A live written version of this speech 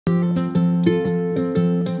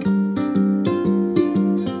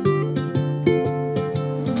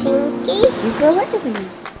Ukulele.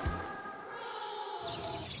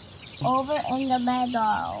 Over in the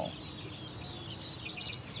meadow.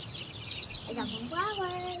 I got some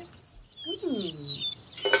flowers.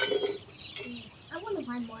 I want to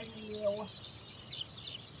find more than you.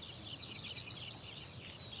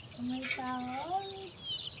 So many flowers.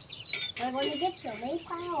 We're going to get so many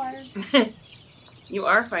flowers. You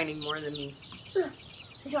are finding more than me.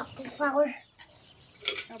 I dropped this flower.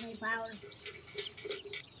 So many flowers.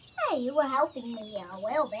 Hey, you were helping me a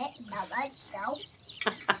little bit. Not much, though.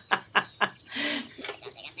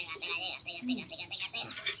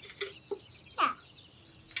 Yeah.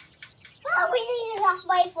 Well, we need enough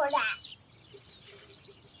money for that.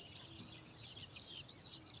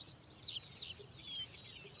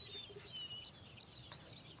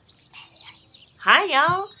 Hi,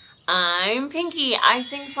 y'all. I'm Pinkie. I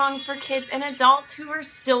sing songs for kids and adults who are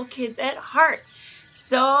still kids at heart.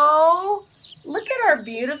 So, look at our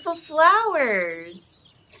beautiful flowers.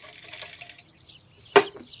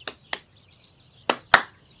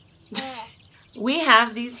 We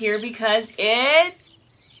have these here because it's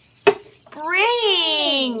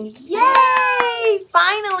spring. Yay!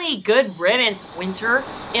 Finally, good riddance, winter.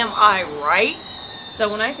 Am I right? So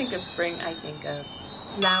when I think of spring, I think of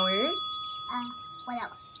flowers. What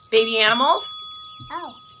else? Baby animals.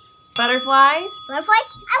 Oh. Butterflies.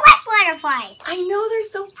 Butterflies? I like butterflies. I know, they're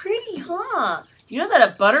so pretty, huh? Do you know that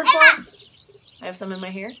a butterfly... I have some in my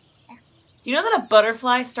hair. Yeah. Do you know that a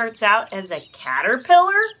butterfly starts out as a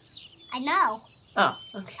caterpillar? I know. Oh,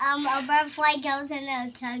 okay. A butterfly goes in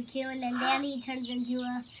a cocoon and then he turns into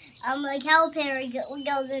a caterpillar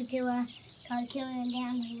goes into a cocoon and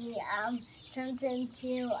then he turns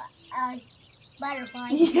into a butterfly.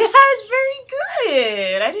 Yes, very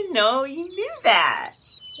good. I didn't know you knew that.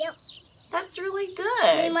 Yep. That's really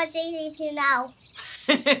Pretty good. much easy to know.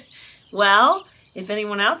 Well, if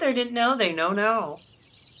anyone out there didn't know, they know now.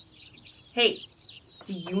 Hey,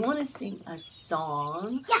 do you want to sing a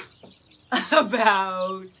song? Yeah.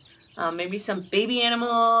 About maybe some baby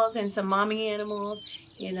animals and some mommy animals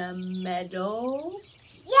in a meadow?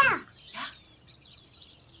 Yeah.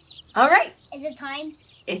 All right. Is it time?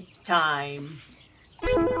 It's time.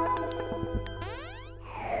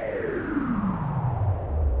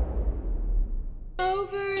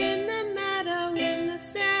 Over in the meadow, in the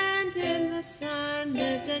sand, in the sun,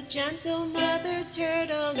 lived a gentle mother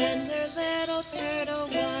turtle and her little turtle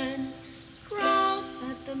one. Crawl,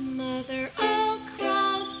 said the mother, oh,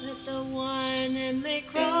 crawl, said the one, and they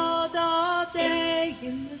crawled all day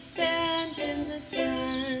in the sand, in the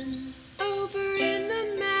sun. Over in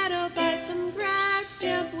the meadow by some grass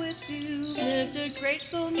damp with dew lived a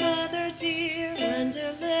graceful mother dear and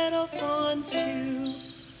her little fawns too.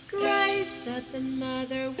 Grace, said the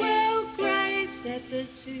mother, well, grace, said the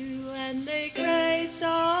two, and they grazed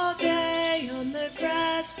all day on the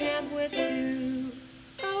grass damp with dew.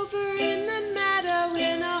 Over in the meadow,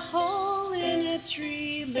 in a hole in a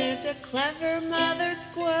tree, lived a clever mother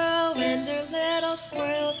squirrel and her little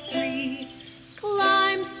squirrels three.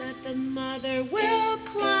 Climb, said the mother, we'll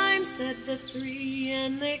climb, said the three,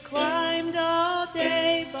 and they climbed all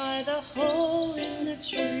day by the hole in the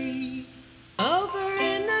tree. Over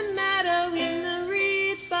in the meadow, in the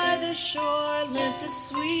reeds by the shore, lived a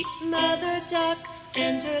sweet mother duck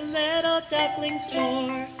and her little ducklings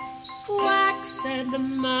four. Quack, said the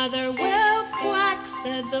mother, well, quack,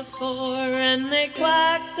 said the four, and they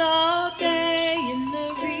quacked all day in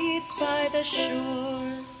the reeds by the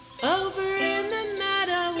shore. Over in the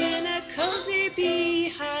meadow, in a cozy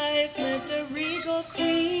beehive, lived a regal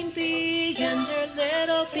queen bee and her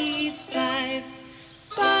little bees five.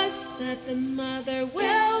 Buzz, said the mother,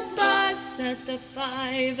 well, buzz, said the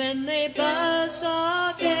five, and they buzzed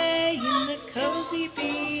all day in the cozy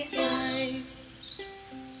beehive.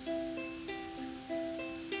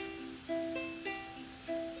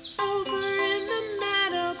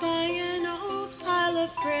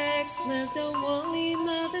 Lived a woolly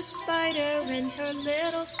mother spider and her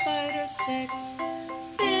little spider six.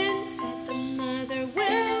 Spin, said the mother,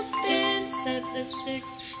 well, spin, said the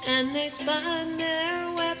six, and they spun their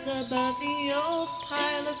webs above the old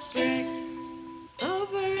pile of bricks.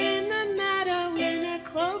 Over in the meadow, in a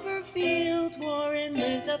clover field warren,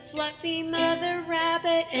 lived a fluffy mother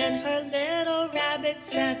rabbit and her little rabbit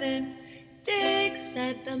seven. Dig,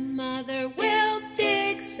 said the mother, well,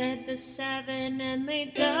 dig, said the seven, and they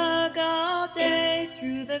dug all day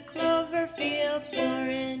through the clover field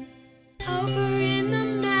warren. Over in the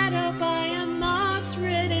meadow by a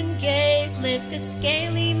moss-ridden gate lived a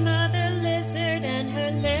scaly mother lizard and her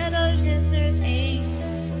little lizards eight.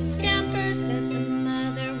 Scamper, said the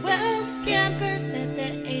mother, well, scamper, said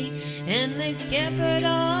the eight, and they scampered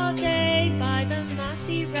all day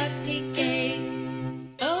mossy, rusty gate.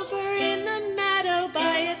 Over in the meadow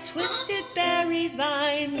by a twisted berry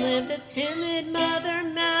vine lived a timid mother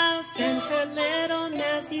mouse and her little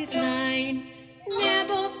mousies 9.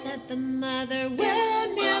 Nibble, said the mother,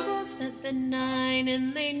 we'll nibble, said the 9,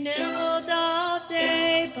 and they nibbled all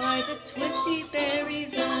day by the twisty berry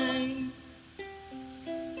vine.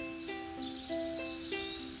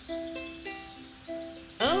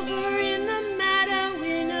 Over in the meadow,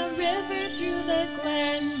 in a river through the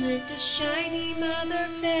glen, lived a shiny mother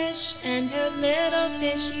fish and her little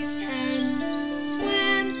fishies 10.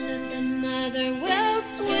 Swim, said the mother, we'll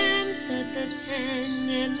swim, said the 10,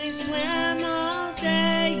 and they swam all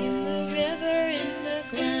day in the river in the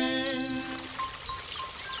glen.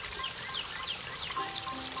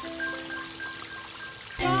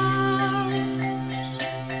 Fall,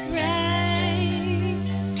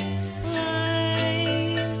 raise,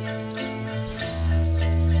 climb,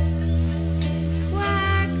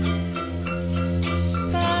 whack,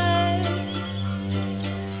 buzz,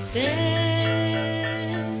 spin,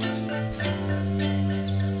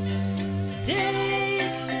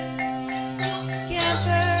 dig,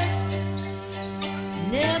 scamper,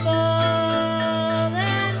 nibble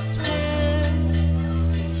and swim.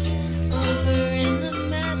 Over in the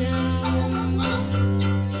meadow,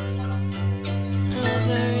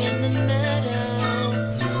 over in the meadow.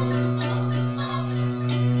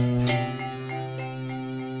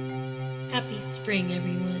 Happy spring,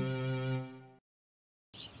 everyone.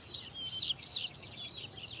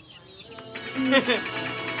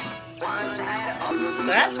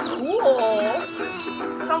 That's cool.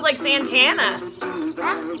 Sounds like Santana.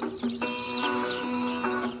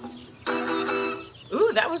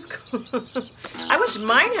 Ooh, that was cool. I wish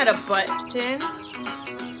mine had a button. That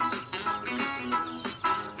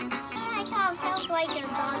kind of sounds like a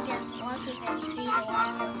dog is walking and seeing a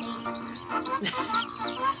lot of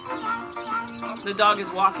things. The dog is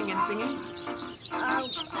walking and singing.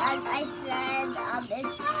 I said it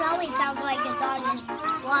probably sounds like a dog is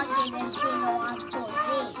walking and seeing a lot of cool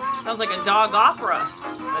things. Sounds like a dog opera.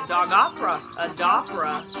 A dog opera. A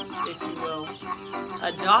dopera, if you will.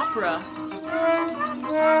 A dopera.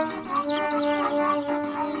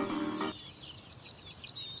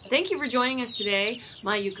 Thank you for joining us today.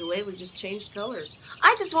 My ukulele just changed colors.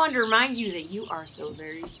 I just wanted to remind you that you are so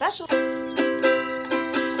very special.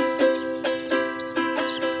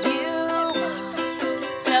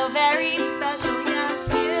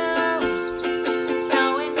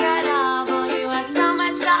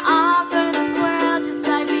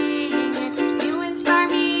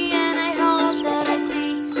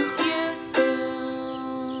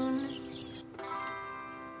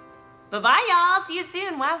 Bye-bye, y'all. See you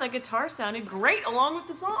soon. Wow, that guitar sounded great along with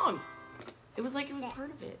the song. It was like it was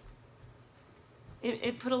part of it.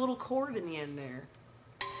 It put a little chord in the end there.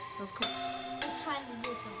 That was cool. Just trying to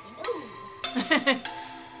do something.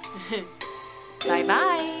 Ooh.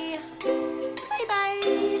 Bye-bye. Bye-bye.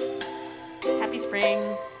 Happy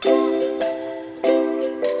spring.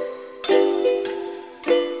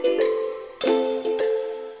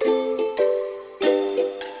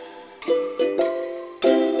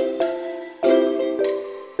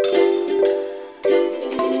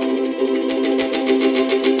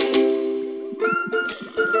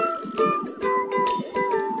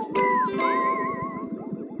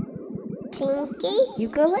 Pinkie?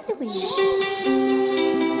 Ukulele.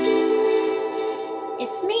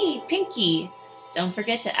 It's me, Pinkie. Don't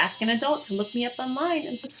forget to ask an adult to look me up online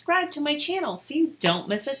and subscribe to my channel so you don't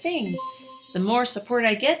miss a thing. The more support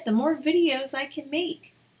I get, the more videos I can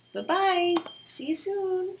make. Bye-bye. See you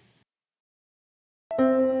soon.